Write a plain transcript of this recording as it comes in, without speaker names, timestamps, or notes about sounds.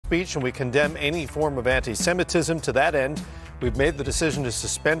speech and we condemn any form of anti-Semitism. To that end, we've made the decision to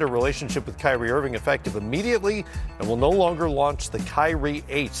suspend our relationship with Kyrie Irving effective immediately and will no longer launch the Kyrie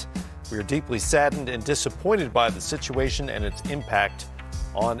 8. We are deeply saddened and disappointed by the situation and its impact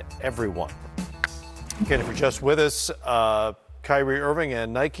on everyone. Again, if you're just with us, Kyrie Irving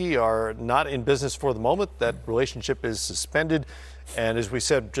and Nike are not in business for the moment. That relationship is suspended. And as we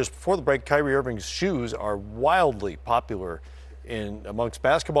said just before the break, Kyrie Irving's shoes are wildly popular amongst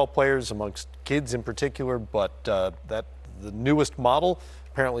basketball players, amongst kids in particular. But the newest model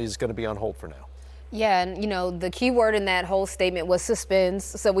apparently is going to be on hold for now. Yeah, and the key word in that whole statement was suspends.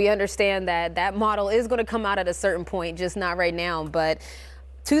 So we understand that that model is going to come out at a certain point, just not right now. But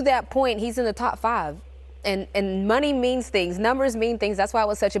to that point, he's in the top 5. And money means things. Numbers mean things. That's why it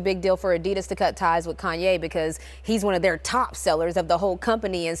was such a big deal for Adidas to cut ties with Kanye, because he's one of their top sellers of the whole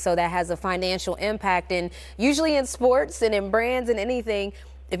company. And so that has a financial impact. And usually in sports and in brands and anything,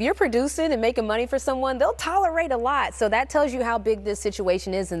 if you're producing and making money for someone, they'll tolerate a lot. So that tells you how big this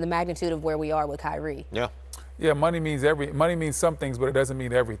situation is and the magnitude of where we are with Kyrie. Yeah. Yeah, money means some things, but it doesn't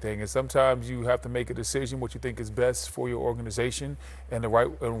mean everything. And sometimes you have to make a decision what you think is best for your organization and the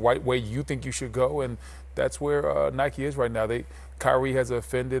right way you think you should go. And that's where Nike is right now. Kyrie has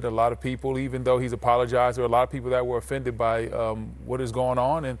offended a lot of people, even though he's apologized. There are a lot of people that were offended by what is going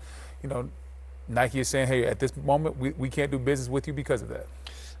on. And, Nike is saying, hey, at this moment, we can't do business with you because of that.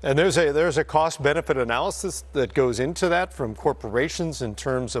 And there's a cost-benefit analysis that goes into that from corporations in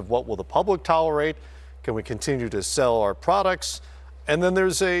terms of what will the public tolerate. Can we continue to sell our products? And then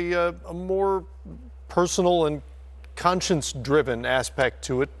there's a more personal and conscience-driven aspect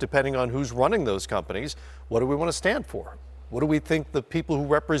to it, depending on who's running those companies. What do we want to stand for? What do we think the people who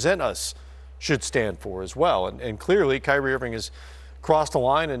represent us should stand for as well? And clearly, Kyrie Irving has crossed a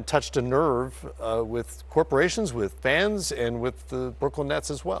line and touched a nerve with corporations, with fans, and with the Brooklyn Nets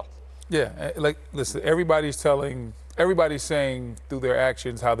as well. Yeah, listen, everybody's saying through their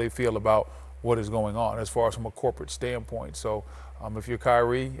actions how they feel about what is going on as far as from a corporate standpoint. So if you're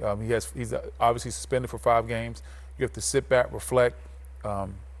Kyrie, he's obviously suspended for 5 games. You have to sit back, reflect,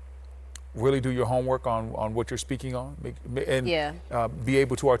 really do your homework on what you're speaking on, and be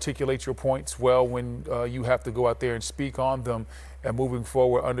able to articulate your points well when you have to go out there and speak on them, and moving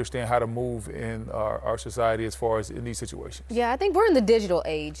forward, understand how to move in our society as far as in these situations. Yeah, I think we're in the digital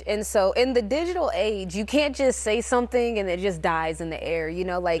age. And so in the digital age, you can't just say something and it just dies in the air.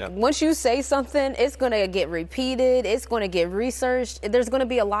 Once you say something, it's going to get repeated. It's going to get researched. There's going to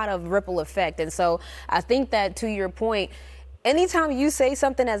be a lot of ripple effect. And so I think that, to your point, anytime you say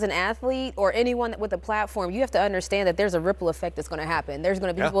something as an athlete or anyone with a platform, you have to understand that there's a ripple effect that's going to happen. There's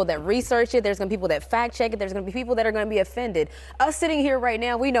going to be people that research it. There's going to be people that fact check it. There's going to be people that are going to be offended. Us sitting here right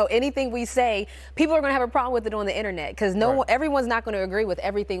now, we know anything we say, people are going to have a problem with it on the internet, because everyone's not going to agree with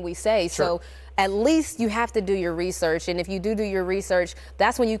everything we say. Sure. So at least you have to do your research. And if you do your research,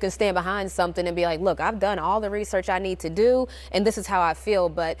 that's when you can stand behind something and be like, look, I've done all the research I need to do, and this is how I feel.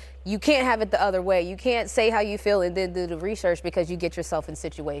 But you can't have it the other way. You can't say how you feel and then do the research, because you get yourself in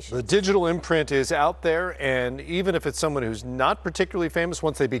situations. The digital imprint is out there, and even if it's someone who's not particularly famous,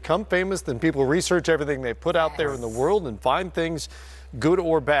 once they become famous, then people research everything they put out there in the world and find things good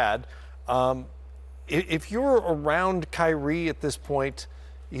or bad. If you're around Kyrie at this point,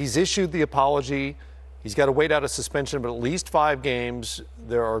 he's issued the apology. He's got to wait out a suspension of at least 5 games.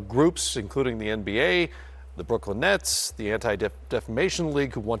 There are groups, including the NBA, the Brooklyn Nets, the Anti-Defamation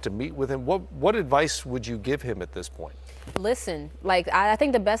League, who want to meet with him. What advice would you give him at this point? Listen. I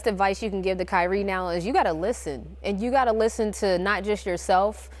think the best advice you can give to Kyrie now is you got to listen. And you got to listen to not just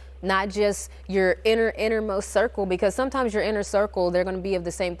yourself, not just your innermost circle, because sometimes your inner circle, they're going to be of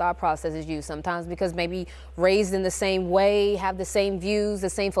the same thought process as you. Sometimes because maybe raised in the same way, have the same views, the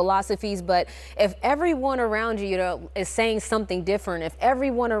same philosophies. But if everyone around you, is saying something different, if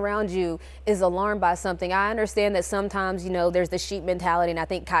everyone around you is alarmed by something, I understand that sometimes, there's the sheep mentality, and I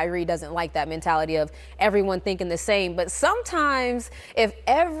think Kyrie doesn't like that mentality of everyone thinking the same. But sometimes if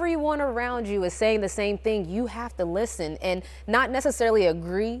everyone around you is saying the same thing, you have to listen and not necessarily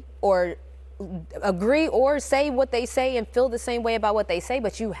agree or say what they say and feel the same way about what they say,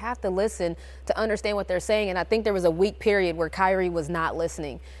 but you have to listen to understand what they're saying. And I think there was a week period where Kyrie was not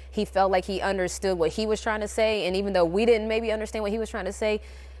listening. He felt like he understood what he was trying to say, and even though we didn't maybe understand what he was trying to say,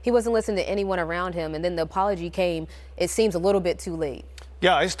 he wasn't listening to anyone around him. And then the apology came, it seems a little bit too late.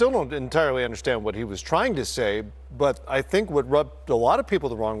 Yeah, I still don't entirely understand what he was trying to say, but I think what rubbed a lot of people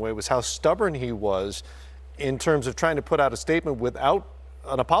the wrong way was how stubborn he was in terms of trying to put out a statement without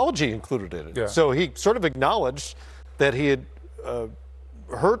an apology included in it. Yeah. So he sort of acknowledged that he had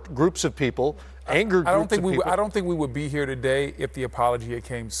hurt groups of people, angered groups of people. I don't think we would be here today if the apology had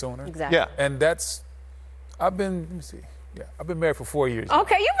came sooner. Exactly. Yeah. And let me see. Yeah, I've been married for 4 years.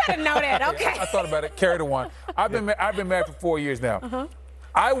 Okay, you better know that. Okay. I thought about it. Carried the one. I've been married for 4 years now.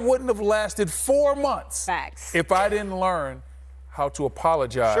 I wouldn't have lasted 4 months if I didn't learn how to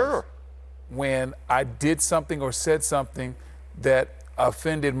apologize when I did something or said something that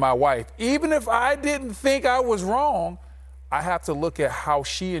offended my wife. Even if I didn't think I was wrong, I have to look at how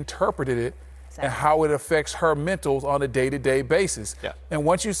she interpreted it and how it affects her mentals on a day-to-day basis. Yeah. And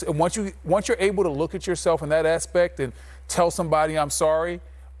once you're able to look at yourself in that aspect and tell somebody I'm sorry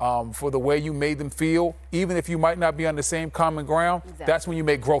for the way you made them feel, even if you might not be on the same common ground, that's when you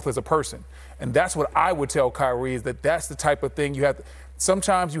make growth as a person. And that's what I would tell Kyrie, is that's the type of thing you have to.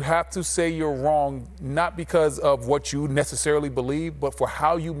 Sometimes you have to say you're wrong, not because of what you necessarily believe, but for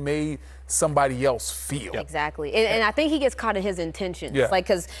how you made somebody else feel. Exactly. And I think he gets caught in his intentions. Yeah. Like,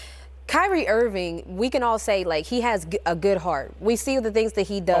 because Kyrie Irving, we can all say, like, he has a good heart. We see the things that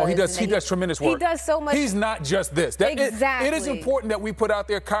he does. Oh, he does tremendous work. He does so much. He's not just this. Exactly. It is important that we put out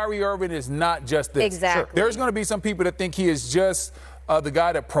there, Kyrie Irving is not just this. Exactly. There's going to be some people that think he is just the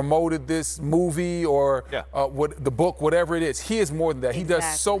guy that promoted this movie or the book, whatever it is. He is more than that. He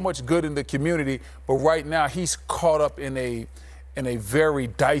does so much good in the community, but right now he's caught up in a very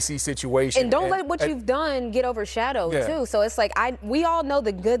dicey situation. And don't let what you've done get overshadowed too. So it's like we all know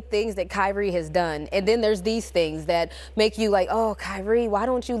the good things that Kyrie has done, and then there's these things that make you like, oh, Kyrie, why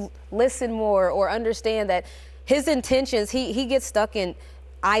don't you listen more or understand that his intentions? He gets stuck in,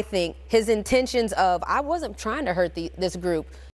 I think, his intentions of, I wasn't trying to hurt this group.